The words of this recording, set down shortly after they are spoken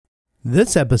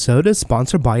This episode is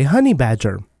sponsored by Honey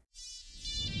Badger.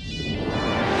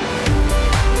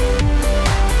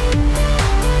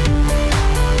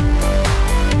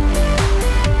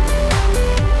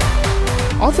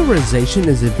 Authorization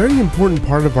is a very important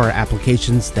part of our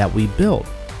applications that we build.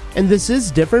 And this is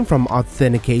different from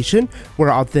authentication,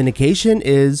 where authentication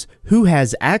is who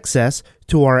has access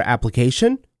to our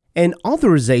application, and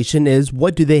authorization is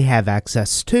what do they have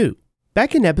access to.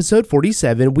 Back in episode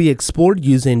 47, we explored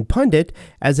using Pundit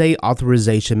as a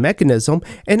authorization mechanism,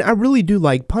 and I really do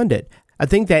like Pundit. I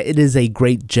think that it is a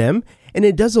great gem, and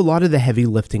it does a lot of the heavy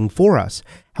lifting for us.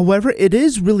 However, it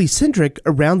is really centric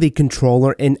around the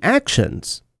controller and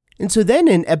actions. And so then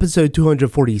in episode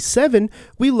 247,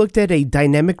 we looked at a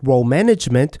dynamic role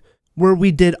management where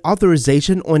we did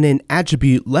authorization on an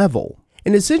attribute level.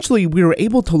 And essentially, we were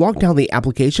able to lock down the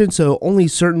application so only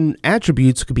certain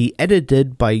attributes could be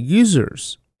edited by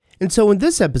users. And so in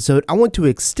this episode, I want to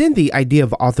extend the idea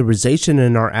of authorization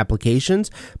in our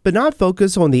applications, but not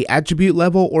focus on the attribute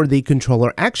level or the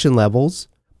controller action levels,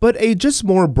 but a just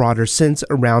more broader sense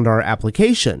around our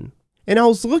application. And I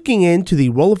was looking into the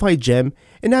Rollify gem,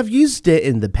 and I've used it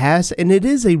in the past, and it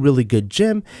is a really good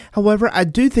gem. However, I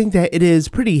do think that it is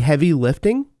pretty heavy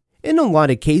lifting in a lot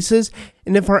of cases,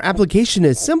 and if our application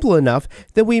is simple enough,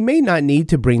 then we may not need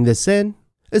to bring this in,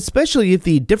 especially if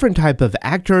the different type of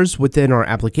actors within our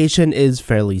application is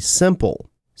fairly simple.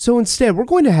 So instead, we're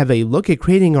going to have a look at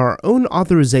creating our own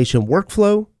authorization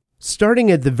workflow,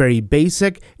 starting at the very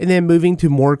basic and then moving to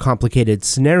more complicated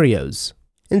scenarios.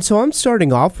 And so I'm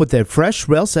starting off with a fresh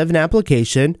Rails 7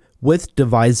 application with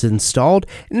Devise installed,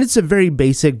 and it's a very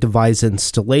basic Devise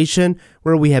installation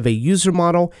where we have a user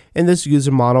model, and this user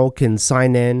model can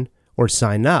sign in or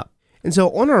sign up. And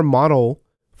so on our model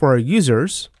for our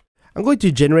users, I'm going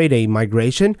to generate a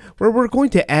migration where we're going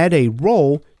to add a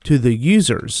role to the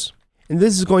users. And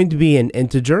this is going to be an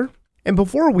integer. And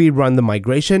before we run the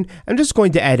migration, I'm just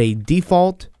going to add a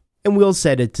default, and we'll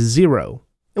set it to 0.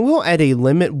 And we'll add a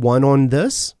limit 1 on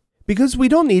this, because we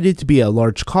don't need it to be a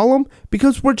large column,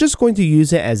 because we're just going to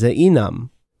use it as an enum.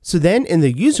 So then in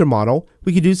the user model,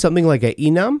 we could do something like an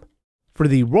enum. For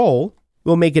the role,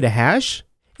 we'll make it a hash,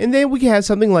 and then we can have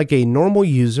something like a normal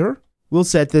user. We'll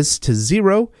set this to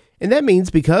 0, and that means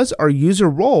because our user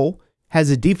role has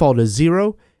a default of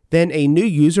 0, then a new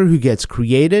user who gets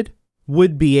created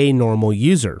would be a normal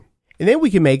user. And then we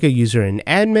can make a user an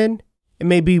admin, and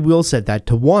maybe we'll set that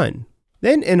to 1.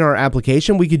 Then in our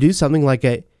application, we could do something like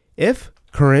a if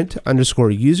current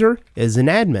underscore user is an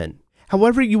admin.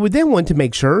 However, you would then want to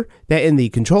make sure that in the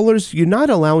controllers, you're not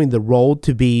allowing the role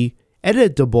to be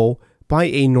editable by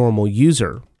a normal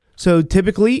user. So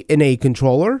typically in a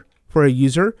controller for a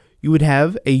user, you would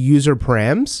have a user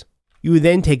params. You would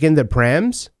then take in the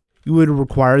params. You would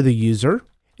require the user,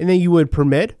 and then you would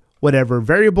permit whatever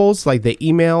variables like the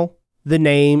email, the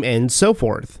name, and so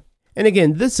forth. And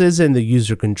again, this is in the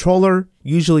user controller,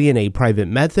 usually in a private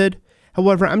method.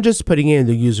 However, I'm just putting it in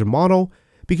the user model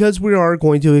because we are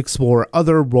going to explore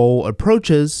other role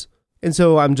approaches, and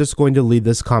so I'm just going to leave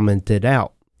this commented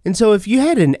out. And so if you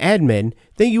had an admin,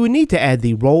 then you would need to add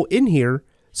the role in here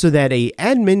so that a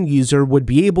admin user would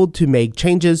be able to make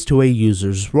changes to a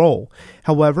user's role.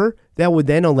 However, that would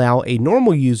then allow a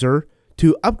normal user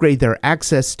to upgrade their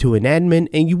access to an admin,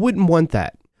 and you wouldn't want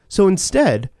that. So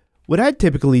instead, what I'd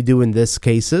typically do in this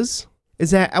cases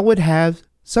is that I would have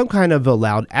some kind of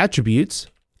allowed attributes,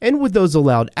 and with those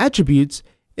allowed attributes,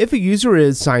 if a user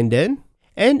is signed in,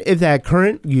 and if that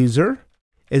current user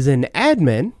is an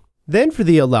admin, then for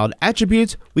the allowed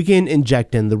attributes, we can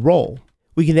inject in the role.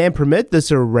 We can then permit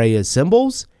this array of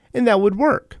symbols, and that would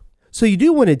work. So you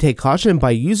do want to take caution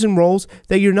by using roles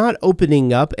that you're not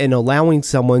opening up and allowing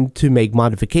someone to make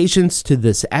modifications to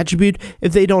this attribute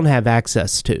if they don't have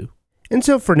access to. And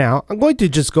so for now, I'm going to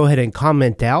just go ahead and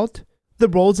comment out the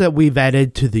roles that we've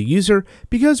added to the user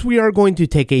because we are going to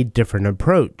take a different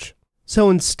approach.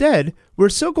 So instead, we're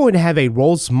still going to have a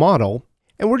roles model,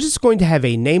 and we're just going to have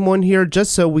a name on here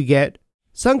just so we get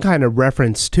some kind of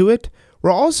reference to it.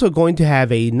 We're also going to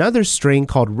have another string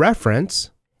called reference,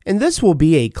 and this will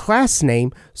be a class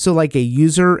name, so like a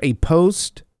user, a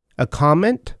post, a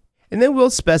comment, and then we'll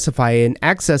specify an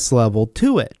access level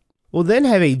to it. We'll then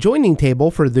have a joining table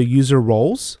for the user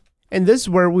roles, and this is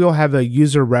where we'll have a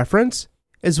user reference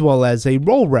as well as a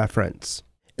role reference.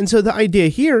 And so the idea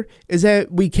here is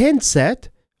that we can set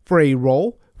for a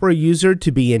role for a user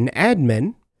to be an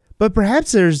admin, but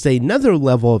perhaps there's another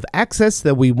level of access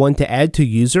that we want to add to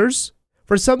users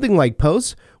for something like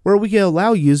posts, where we can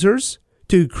allow users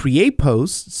to create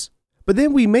posts, But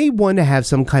then we may want to have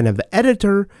some kind of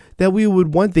editor that we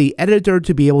would want the editor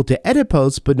to be able to edit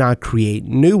posts but not create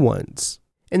new ones.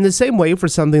 In the same way, for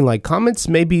something like comments,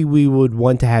 maybe we would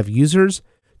want to have users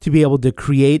to be able to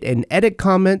create and edit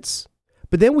comments.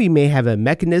 But then we may have a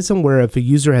mechanism where if a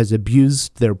user has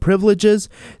abused their privileges,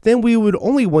 then we would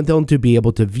only want them to be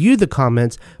able to view the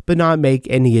comments but not make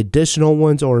any additional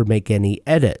ones or make any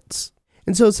edits.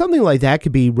 And so something like that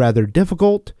could be rather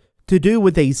difficult to do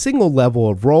with a single level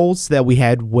of roles that we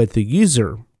had with the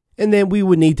user. And then we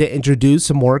would need to introduce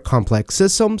some more complex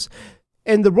systems.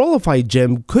 And the Rollify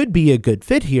gem could be a good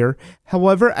fit here.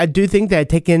 However, I do think that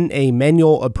taking a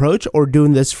manual approach or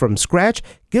doing this from scratch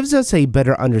gives us a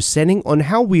better understanding on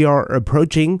how we are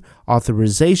approaching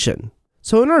authorization.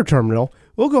 So in our terminal,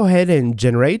 we'll go ahead and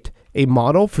generate a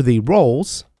model for the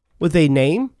roles with a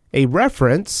name, a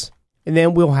reference, and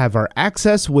then we'll have our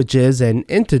access, which is an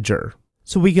integer.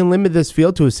 So we can limit this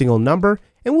field to a single number,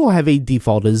 and we'll have a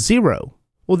default as 0.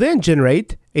 We'll then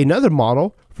generate another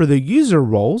model for the user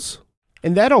roles,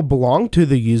 and that'll belong to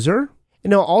the user,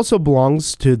 and it also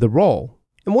belongs to the role.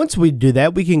 And once we do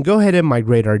that, we can go ahead and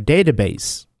migrate our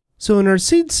database. So in our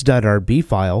seeds.rb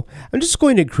file, I'm just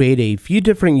going to create a few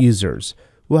different users.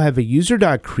 We'll have a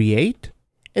user.create,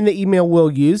 and the email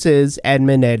we'll use is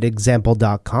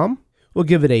admin@example.com. We'll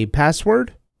give it a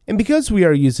password, and because we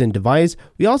are using device,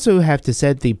 we also have to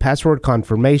set the password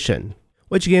confirmation,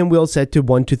 which again we'll set to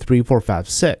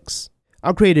 123456.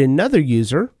 I'll create another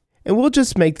user, and we'll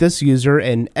just make this user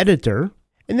an editor,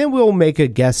 and then we'll make a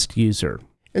guest user.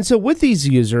 And so with these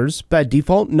users, by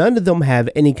default, none of them have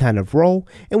any kind of role,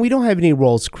 and we don't have any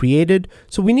roles created,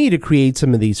 so we need to create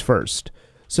some of these first.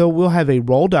 So we'll have a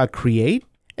role.create,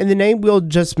 and the name we'll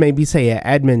just maybe say an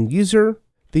admin user.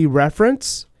 The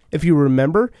reference, if you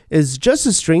remember, is just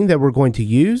a string that we're going to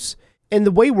use, and the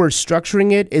way we're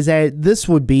structuring it is that this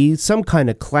would be some kind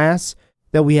of class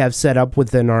that we have set up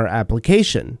within our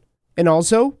application. And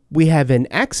also, we have an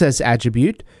access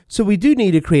attribute, so we do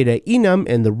need to create an enum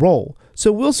in the role.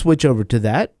 So we'll switch over to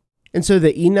that. And so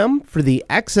the enum for the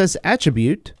access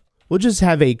attribute, we'll just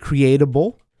have a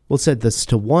creatable. We'll set this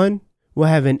to 1. We'll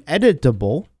have an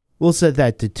editable. We'll set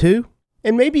that to 2.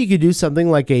 And maybe you could do something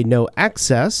like a no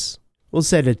access. We'll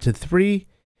set it to 3.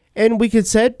 And we could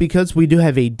set, because we do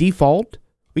have a default,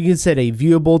 we can set a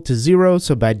viewable to 0.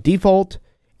 So by default,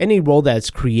 any role that's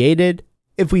created,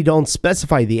 if we don't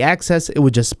specify the access, it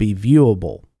would just be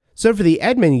viewable. So for the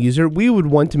admin user, we would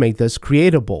want to make this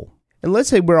creatable. And let's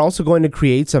say we're also going to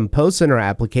create some posts in our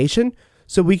application,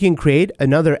 so we can create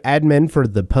another admin for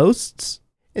the posts.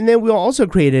 And then we'll also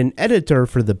create an editor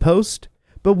for the post,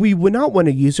 but we would not want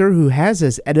a user who has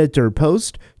this editor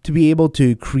post to be able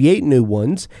to create new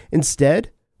ones.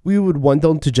 Instead, we would want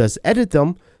them to just edit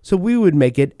them, so we would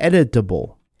make it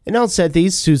editable. And I'll set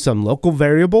these to some local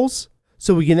variables.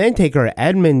 So we can then take our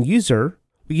admin user,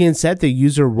 we can set the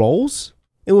user roles,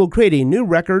 and we'll create a new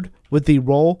record with the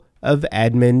role of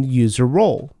admin user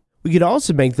role. We could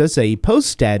also make this a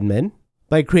post admin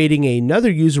by creating another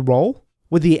user role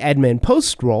with the admin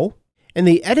post role, and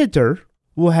the editor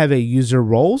will have a user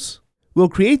roles. We'll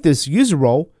create this user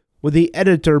role with the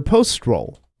editor post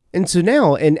role. And so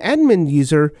now an admin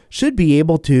user should be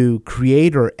able to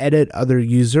create or edit other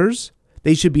users.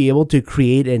 They should be able to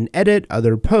create and edit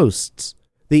other posts.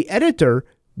 The editor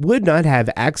would not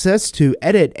have access to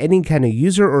edit any kind of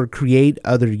user or create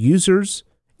other users,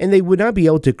 and they would not be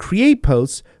able to create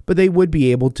posts, but they would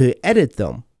be able to edit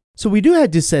them. So we do have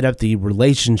to set up the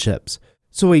relationships.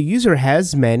 So a user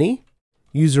has many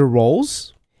user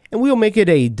roles, and we'll make it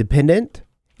a dependent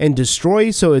and destroy,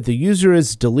 so if the user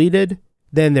is deleted,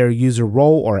 then their user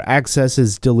role or access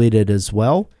is deleted as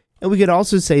well. And we could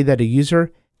also say that a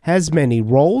user has many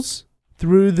roles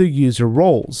through the user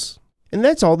roles. And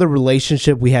that's all the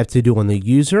relationship we have to do on the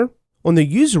user. On the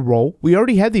user role, we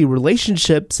already have the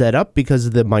relationship set up because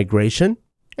of the migration.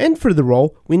 And for the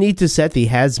role, we need to set the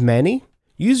has many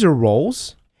user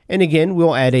roles. And again,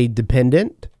 we'll add a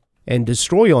dependent and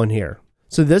destroy on here.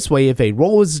 So this way, if a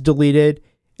role is deleted,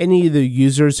 any of the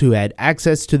users who had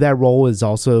access to that role is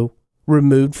also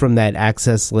removed from that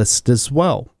access list as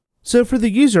well. So for the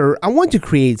user, I want to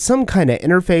create some kind of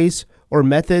interface or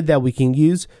method that we can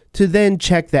use to then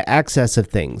check the access of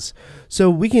things.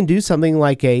 So we can do something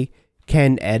like a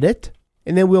can edit,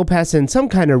 and then we'll pass in some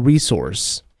kind of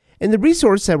resource. And the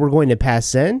resource that we're going to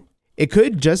pass in, it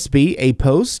could just be a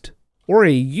post or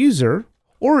a user,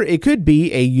 or it could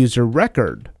be a user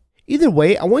record. Either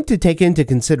way, I want to take into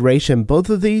consideration both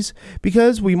of these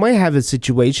because we might have a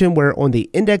situation where on the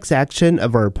index action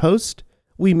of our post,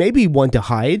 we maybe want to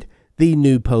hide the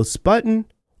new post button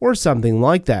or something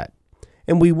like that.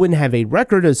 and we wouldn't have a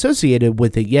record associated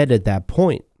with it yet at that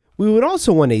point. We would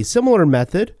also want a similar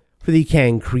method for the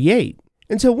can create.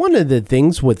 And so one of the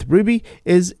things with Ruby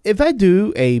is if I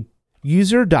do a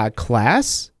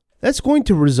user.class, that's going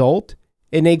to result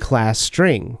in a class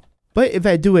string. But if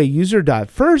I do a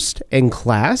user.first and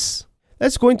class,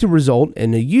 that's going to result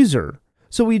in a user.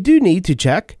 So we do need to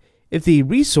check if the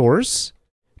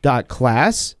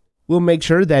resource.class will make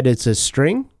sure that it's a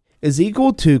string is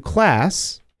equal to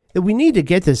class, that we need to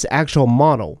get this actual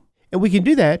model. And we can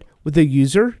do that with the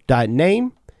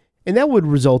user.name, and that would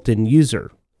result in user.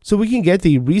 So we can get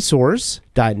the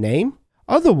resource.name.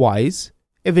 Otherwise,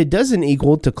 if it doesn't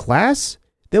equal to class,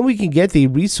 then we can get the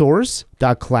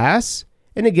resource.class,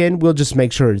 and again, we'll just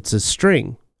make sure it's a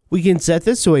string. We can set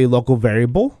this to a local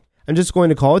variable. I'm just going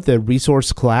to call it the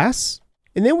resource class,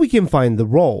 and then we can find the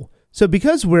role. So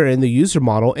because we're in the user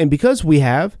model, and because we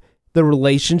have the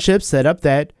relationship set up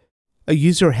that a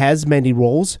user has many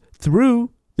roles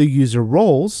through the user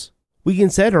roles, we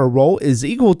can set our role is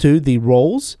equal to the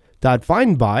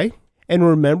roles.findBy, and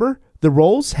remember, the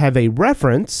roles have a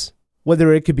reference,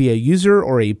 whether it could be a user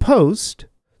or a post,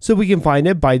 so we can find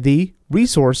it by the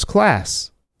resource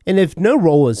class. And if no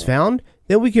role is found,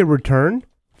 then we can return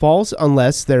false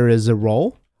unless there is a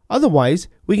role. Otherwise,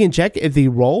 we can check if the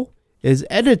role is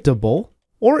editable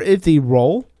or if the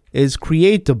role is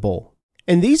creatable.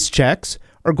 And these checks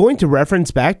are going to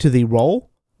reference back to the role,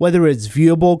 whether it's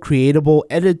viewable, creatable,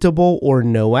 editable, or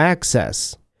no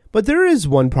access. But there is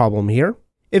one problem here.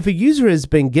 If a user has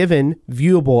been given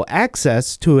viewable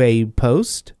access to a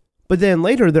post, but then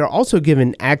later they're also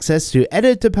given access to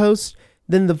edit the post,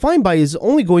 then the findBy is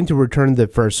only going to return the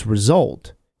first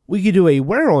result. We could do a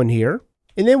where on here,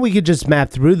 and then we could just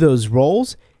map through those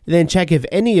roles, and then check if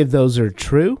any of those are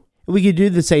true. And we could do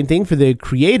the same thing for the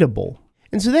creatable.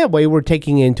 And so that way we're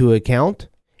taking into account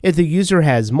if the user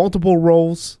has multiple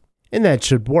roles, and that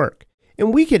should work.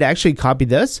 And we could actually copy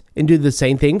this and do the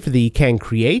same thing for the can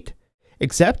create,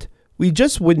 except we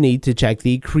just would need to check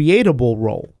the creatable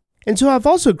role. And so I've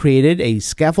also created a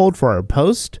scaffold for our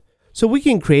post, so we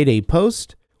can create a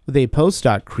post with a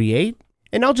post.create,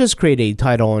 and I'll just create a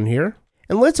title on here.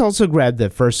 And let's also grab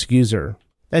the first user.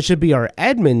 That should be our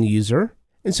admin user.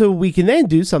 And so we can then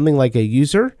do something like a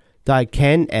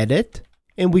user.canEdit,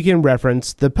 and we can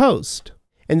reference the post.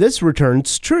 And this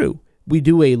returns true. We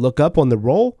do a lookup on the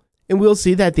role, and we'll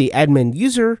see that the admin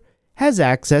user has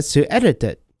access to edit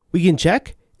it. We can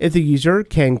check if the user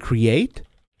can create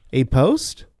a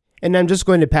post, and I'm just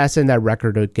going to pass in that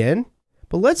record again.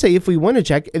 But let's say if we want to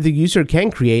check if the user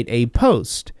can create a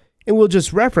post, and we'll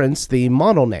just reference the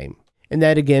model name, and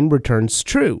that again returns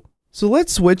true. So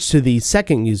let's switch to the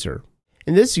second user,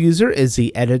 and this user is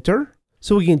the editor,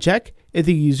 so we can check if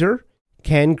the user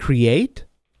can create.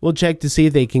 We'll check to see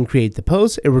if they can create the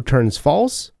post. It returns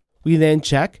false. We then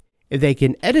check if they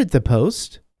can edit the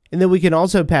post, and then we can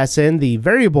also pass in the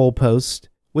variable post,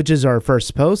 which is our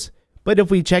first post. But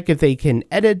if we check if they can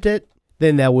edit it,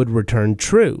 then that would return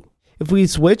true. If we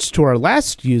switch to our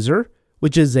last user,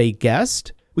 which is a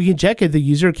guest, we can check if the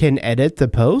user can edit the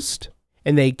post,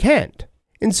 and they can't.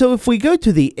 And so if we go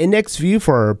to the index view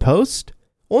for our post,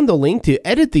 on the link to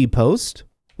edit the post,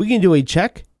 we can do a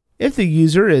check if the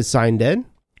user is signed in,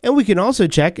 and we can also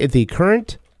check if the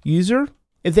current user,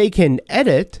 if they can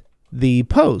edit the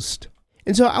post.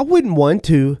 And so I wouldn't want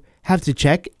to have to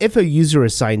check if a user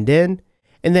is signed in,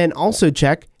 and then also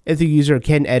check if the user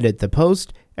can edit the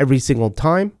post every single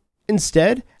time.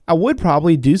 Instead, I would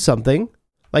probably do something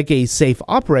like a safe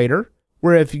operator,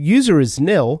 where if user is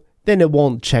nil, then it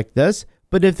won't check this,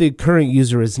 but if the current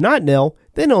user is not nil,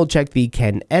 then it'll check the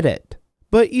can edit.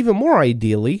 But even more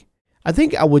ideally, I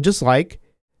think I would just like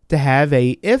to have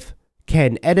a if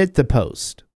can edit the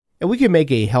post. And we can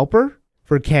make a helper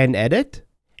for can edit,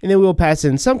 and then we'll pass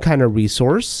in some kind of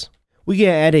resource. We can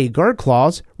add a guard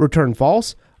clause, return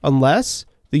false, unless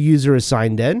the user is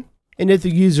signed in. And if the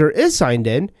user is signed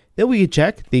in, then we can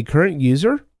check the current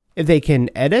user, if they can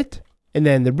edit, and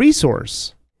then the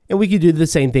resource. And we can do the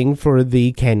same thing for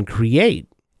the can create.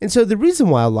 And so the reason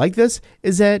why I like this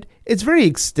is that it's very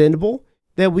extendable,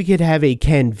 that we could have a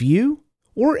can view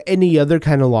or any other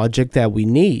kind of logic that we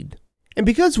need. And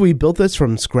because we built this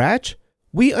from scratch,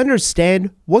 we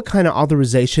understand what kind of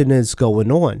authorization is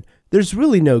going on. There's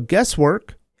really no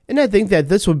guesswork, and I think that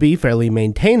this would be fairly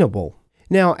maintainable.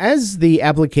 Now, as the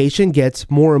application gets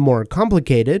more and more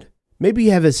complicated, maybe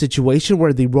you have a situation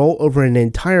where the role over an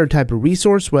entire type of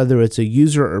resource, whether it's a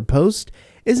user or post,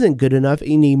 isn't good enough.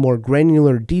 You need more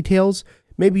granular details.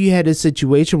 Maybe you had a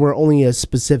situation where only a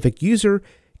specific user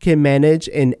can manage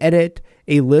and edit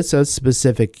a list of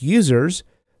specific users.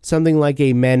 something like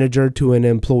a manager to an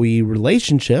employee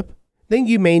relationship, then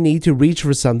you may need to reach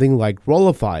for something like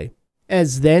Rollify,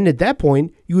 as then at that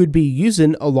point you would be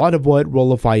using a lot of what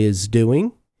Rollify is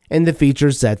doing and the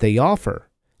features that they offer.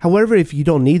 However, if you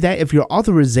don't need that, if your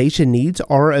authorization needs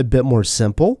are a bit more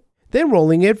simple, then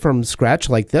rolling it from scratch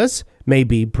like this may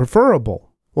be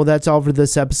preferable. Well, that's all for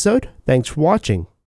this episode. Thanks for watching.